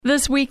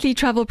This weekly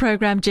travel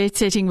program, Jet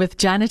Setting with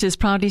Janet, is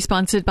proudly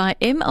sponsored by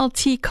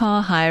MLT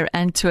Car Hire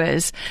and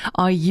Tours.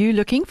 Are you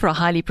looking for a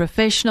highly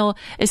professional,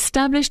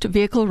 established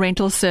vehicle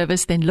rental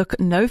service? Then look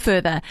no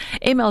further.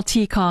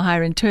 MLT Car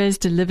Hire and Tours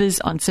delivers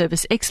on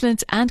service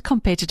excellence and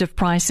competitive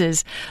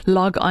prices.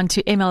 Log on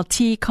to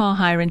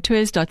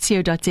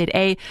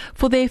mltcarhireandtours.co.za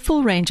for their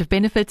full range of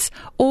benefits,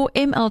 or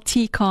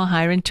MLT Car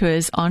Hire and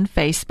Tours on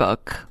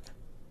Facebook.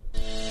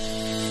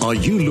 Are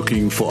you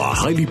looking for a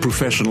highly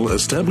professional,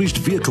 established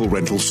vehicle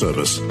rental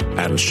service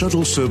and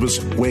shuttle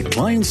service where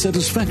client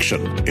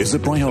satisfaction is a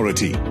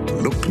priority?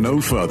 Look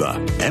no further.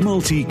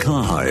 MLT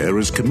Car Hire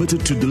is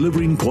committed to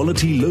delivering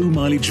quality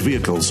low-mileage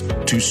vehicles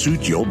to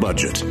suit your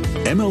budget.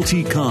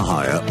 MLT Car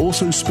Hire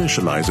also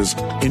specializes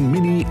in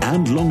mini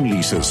and long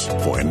leases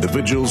for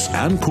individuals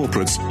and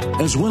corporates,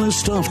 as well as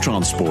staff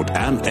transport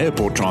and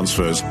airport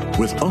transfers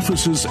with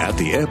offices at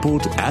the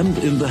airport and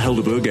in the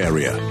Helderberg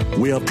area.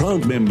 We are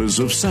proud members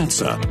of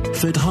SATSA,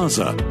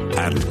 FedHasa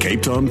and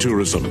Cape Town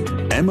Tourism.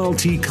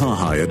 MLT Car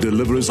Hire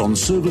delivers on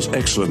service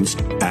excellence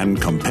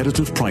and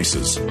competitive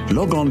prices.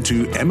 Log on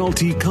to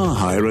MLT Car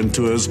Hire and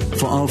Tours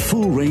for our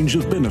full range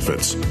of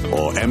benefits,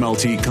 or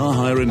MLT Car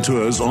Hire and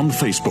Tours on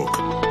Facebook.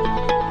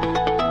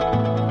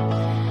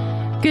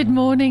 Good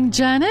morning,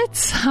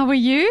 Janet. How are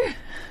you?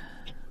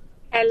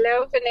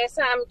 Hello,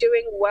 Vanessa. I'm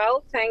doing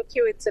well. Thank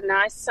you. It's a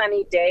nice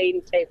sunny day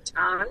in Cape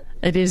Town.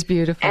 It is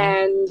beautiful.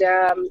 And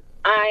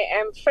I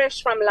am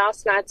fresh from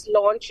last night's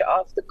launch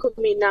of the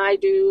Kumi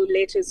Naidu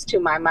Letters to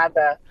My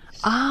Mother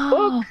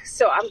book.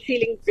 So I'm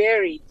feeling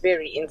very,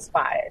 very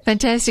inspired.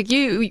 Fantastic.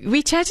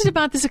 We chatted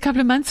about this a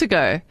couple of months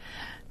ago.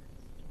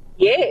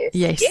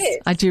 Yes.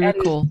 I do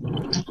recall.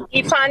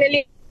 He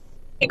finally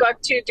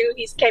got to do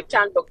his Cape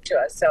Town book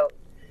tour. So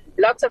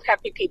lots of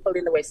happy people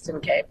in the Western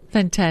Cape.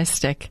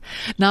 Fantastic.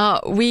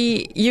 Now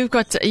you've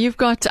got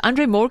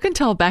Andre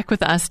Morgenthau back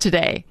with us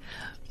today.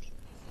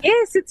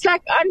 Yes, it's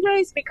like Andre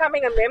is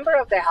becoming a member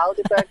of the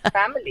Helderberg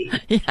family.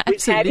 Yeah,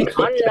 we've had him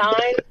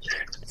online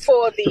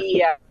for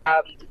the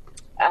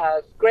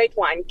Great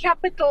Wine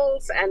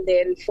Capitals and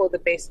then for the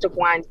Best of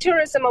Wine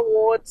Tourism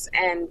Awards.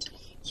 And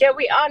here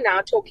we are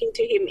now talking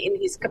to him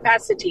in his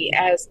capacity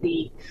as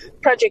the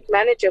project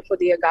manager for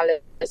the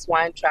Agulhas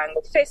Wine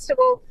Triangle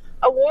Festival.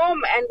 A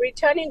warm and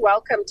returning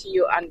welcome to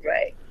you,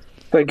 Andre.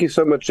 Thank you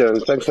so much, Jan.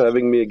 Thanks for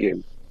having me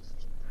again.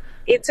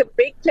 It's a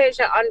big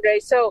pleasure, Andre.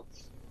 So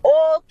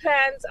all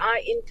plans are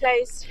in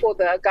place for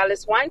the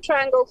Agulhas Wine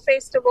Triangle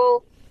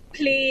Festival.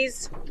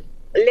 Please,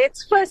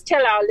 let's first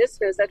tell our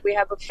listeners that we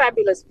have a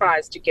fabulous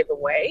prize to give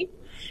away,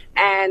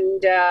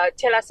 and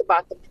tell us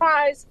about the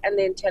prize, and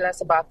then tell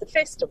us about the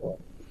festival.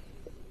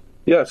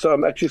 Yeah, so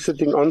I'm actually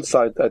sitting on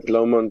site at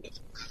Lomond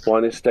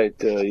Wine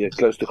Estate, here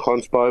close to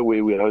Gansbaai,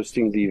 where we're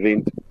hosting the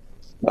event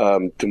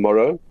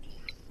tomorrow.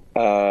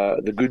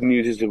 The good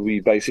news is that we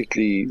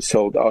basically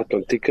sold out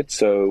on tickets,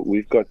 so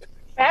we've got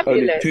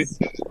fabulous. Only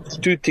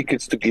two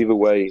tickets to give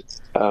away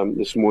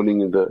this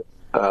morning in the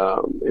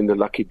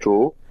lucky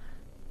draw.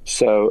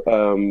 So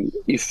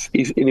if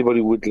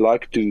anybody would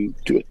like to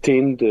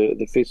attend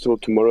the festival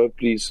tomorrow,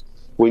 please,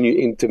 when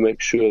you enter, make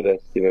sure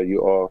that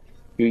you're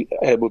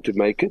able to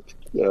make it.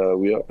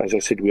 We are, as I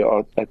said, we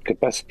are at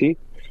capacity,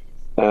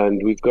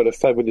 and we've got a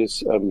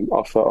fabulous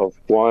offer of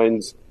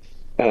wines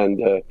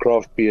and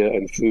craft beer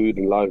and food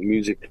and live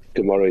music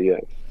tomorrow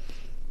here.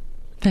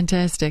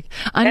 Fantastic.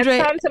 Andre,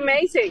 that sounds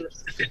amazing.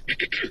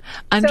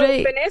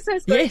 Andre, so Vanessa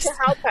is going to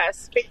help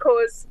us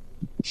because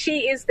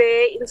she is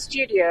there in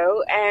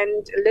studio.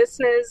 And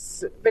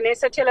listeners,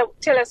 Vanessa,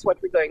 tell us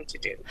what we're going to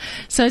do.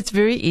 So it's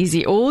very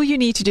easy. All you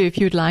need to do if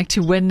you'd like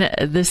to win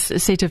this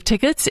set of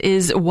tickets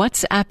is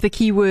WhatsApp the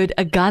keyword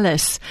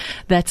Agulhas.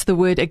 That's the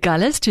word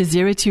Agulhas to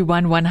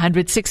 021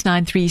 100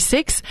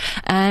 6936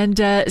 and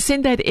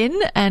send that in.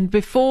 And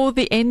before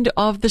the end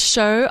of the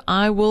show,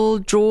 I will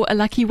draw a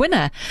lucky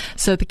winner.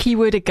 So the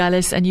keyword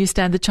Agulhas, and you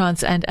stand the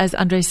chance. And as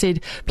Andre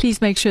said,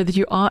 please make sure that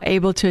you are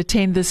able to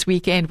attend this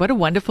weekend. What a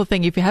wonderful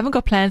thing. If you haven't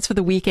got plans for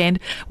the weekend,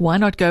 why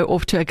not go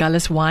off to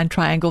Agulhas Wine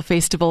Triangle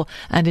Festival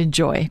and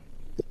enjoy?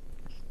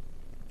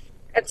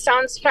 It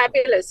sounds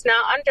fabulous.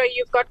 Now, Andre,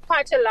 you've got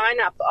quite a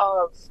lineup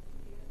of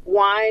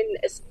wine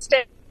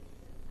estates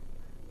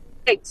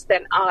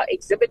that are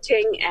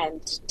exhibiting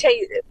and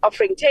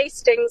offering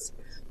tastings.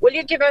 Will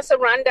you give us a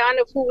rundown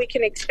of who we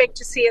can expect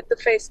to see at the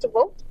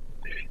festival?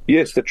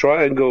 Yes, the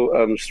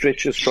triangle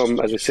stretches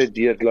from, as I said,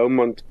 here at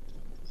Lomond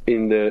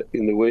in the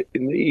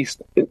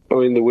east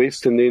or in the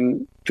west, and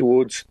then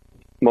towards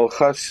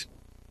Malgas,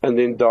 and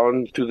then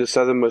down to the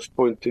southernmost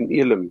point in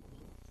Elim.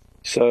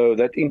 So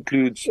that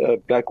includes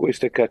Black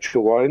Oyster Catcher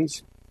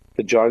wines,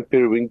 the Giant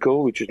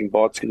Periwinkle, which is in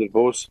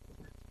Baartskiederbos,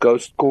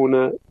 Ghost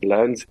Corner,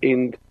 Land's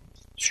End,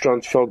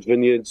 Strandsveld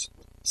Vineyards,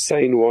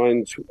 Seine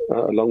wines,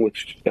 along with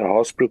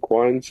Haasbroek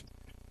wines,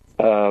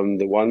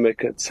 the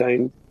winemaker at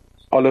Seine,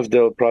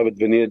 Olivedale Private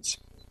Vineyards,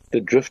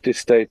 the Drift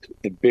Estate,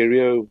 the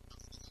Berio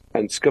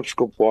and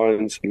Skipskop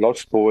wines,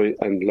 Lost Boy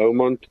and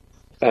Lomond,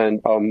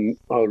 and our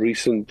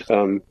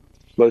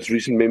most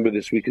recent member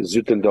this week is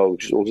Zoetendal,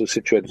 which is also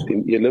situated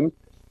in Elim.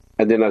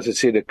 And then, as I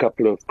said, a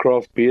couple of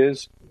craft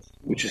beers,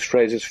 which is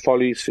Fraser's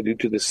Folly, Salute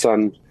to the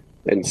Sun,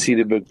 and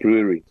Cederberg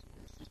Brewery.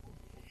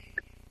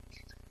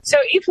 So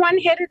if one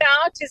headed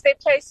out, is there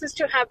places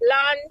to have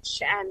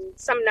lunch and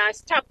some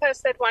nice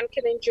tapas that one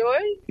can enjoy?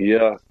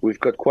 Yeah, we've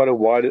got quite a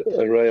wide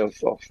array of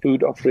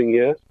food offering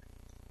here,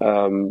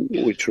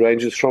 which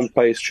ranges from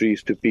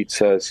pastries to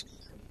pizzas,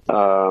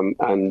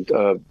 and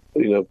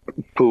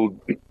pulled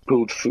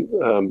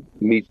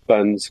meat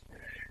buns.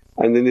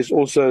 And then there's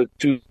also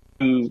two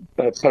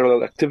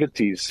parallel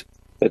activities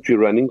that we're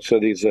running. So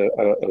there's a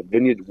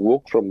vineyard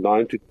walk from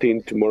 9 to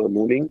 10 tomorrow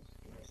morning,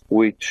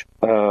 which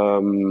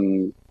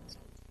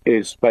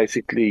is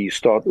basically you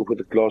start off with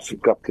a glass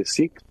of Cap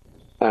Classique,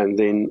 and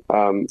then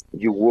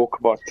you walk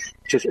about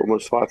just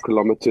almost 5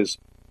 kilometers,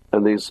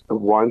 and there's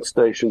wine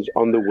stations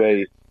on the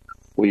way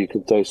where you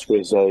can taste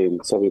rosé and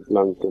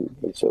Sauvignon Blanc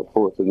and so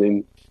forth, and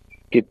then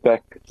get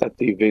back at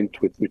the event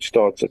which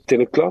starts at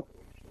 10 o'clock.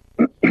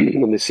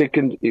 And the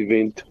second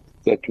event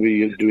that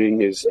we are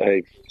doing is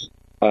a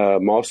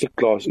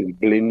masterclass in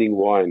blending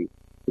wine,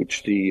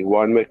 which the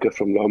winemaker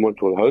from Lomond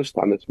will host,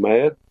 Hannes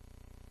Meyer.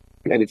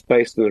 And it's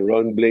based on a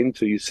Rhone blend.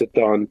 So you sit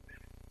down,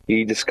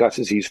 he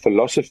discusses his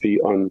philosophy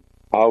on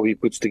how he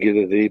puts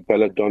together the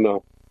Belladonna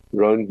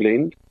Rhone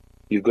blend.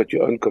 You've got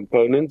your own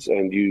components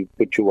and you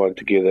put your wine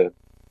together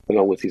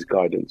along with his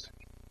guidance.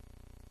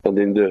 And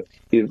then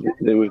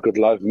we've got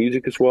live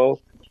music as well,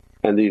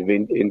 and the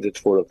event ends at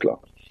 4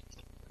 o'clock.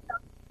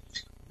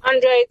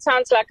 Andre, it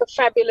sounds like a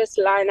fabulous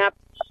lineup.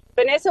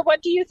 Vanessa,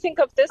 what do you think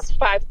of this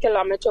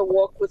 5-kilometer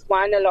walk with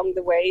wine along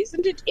the way?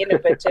 Isn't it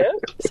innovative?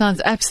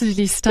 Sounds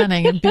absolutely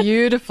stunning and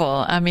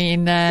beautiful. I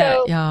mean,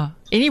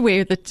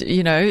 anywhere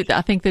that,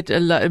 I think that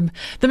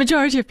the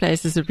majority of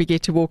places that we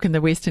get to walk in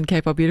the Western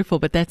Cape are beautiful,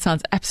 but that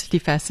sounds absolutely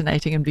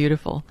fascinating and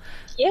beautiful.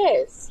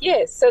 Yes.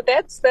 So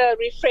that's the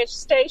Refresh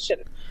Station.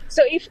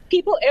 So if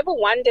people ever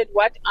wondered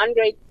what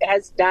Andre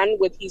has done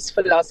with his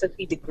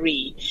philosophy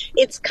degree,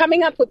 it's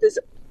coming up with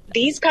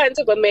these kinds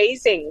of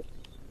amazing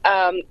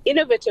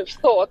innovative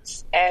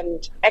thoughts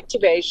and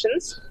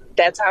activations.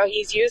 That's how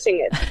he's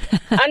using it.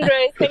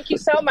 Andre, thank you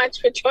so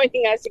much for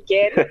joining us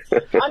again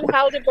on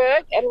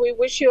Helderberg, and we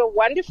wish you a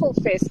wonderful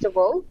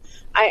festival.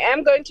 I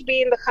am going to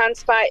be in the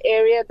Gansbaai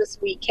area this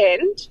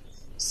weekend,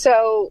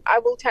 so I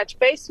will touch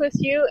base with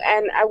you,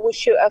 and I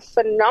wish you a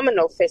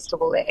phenomenal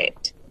festival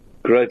ahead.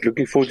 Great.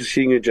 Looking forward to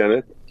seeing you,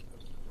 Janet.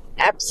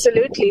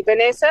 Absolutely.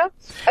 Vanessa,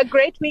 a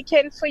great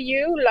weekend for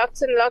you.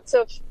 Lots and lots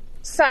of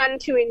sun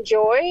to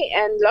enjoy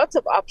and lots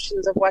of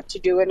options of what to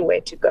do and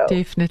where to go.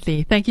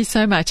 Definitely. Thank you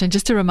so much. And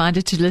just a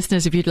reminder to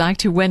listeners, if you'd like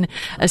to win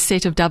a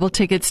set of double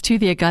tickets to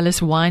the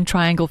Agulhas Wine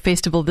Triangle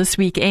Festival this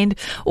weekend,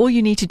 all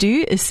you need to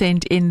do is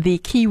send in the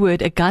keyword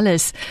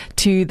Agulhas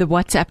to the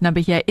WhatsApp number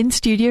here in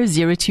studio,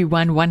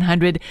 021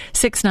 100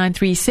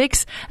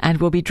 6936, and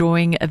we'll be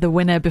drawing the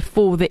winner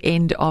before the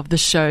end of the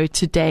show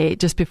today,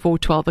 just before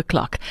 12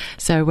 o'clock.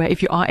 So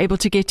if you are able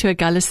to get to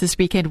Agulhas this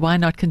weekend, why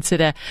not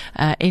consider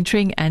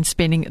entering and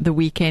spending the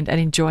weekend and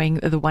enjoying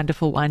the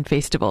wonderful wine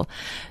festival.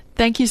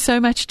 Thank you so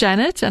much,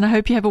 Janet, and I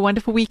hope you have a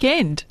wonderful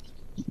weekend.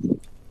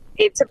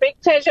 It's a big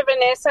pleasure,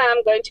 Vanessa.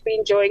 I'm going to be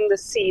enjoying the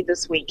sea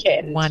this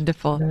weekend.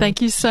 Wonderful.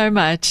 Thank you so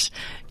much.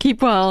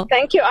 Keep well.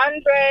 Thank you,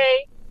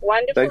 Andre.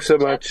 Wonderful. Thanks so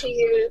much. To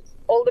you.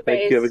 All the best.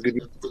 Thank you. Have a good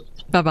week.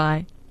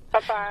 Bye-bye.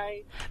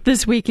 Bye-bye.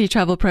 This weekly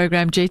travel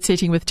program, Jet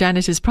Setting with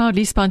Janet, is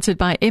proudly sponsored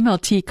by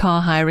MLT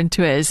Car Hire and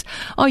Tours.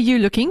 Are you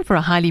looking for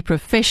a highly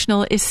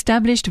professional,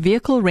 established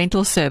vehicle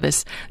rental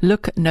service?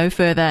 Look no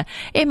further.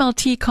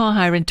 MLT Car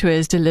Hire and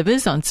Tours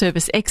delivers on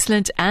service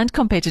excellent and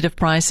competitive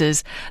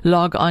prices.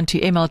 Log on to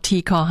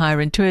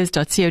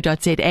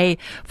mltcarhireandtours.co.za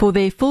for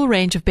their full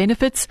range of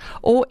benefits,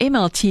 or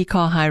MLT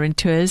Car Hire and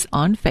Tours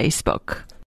on Facebook.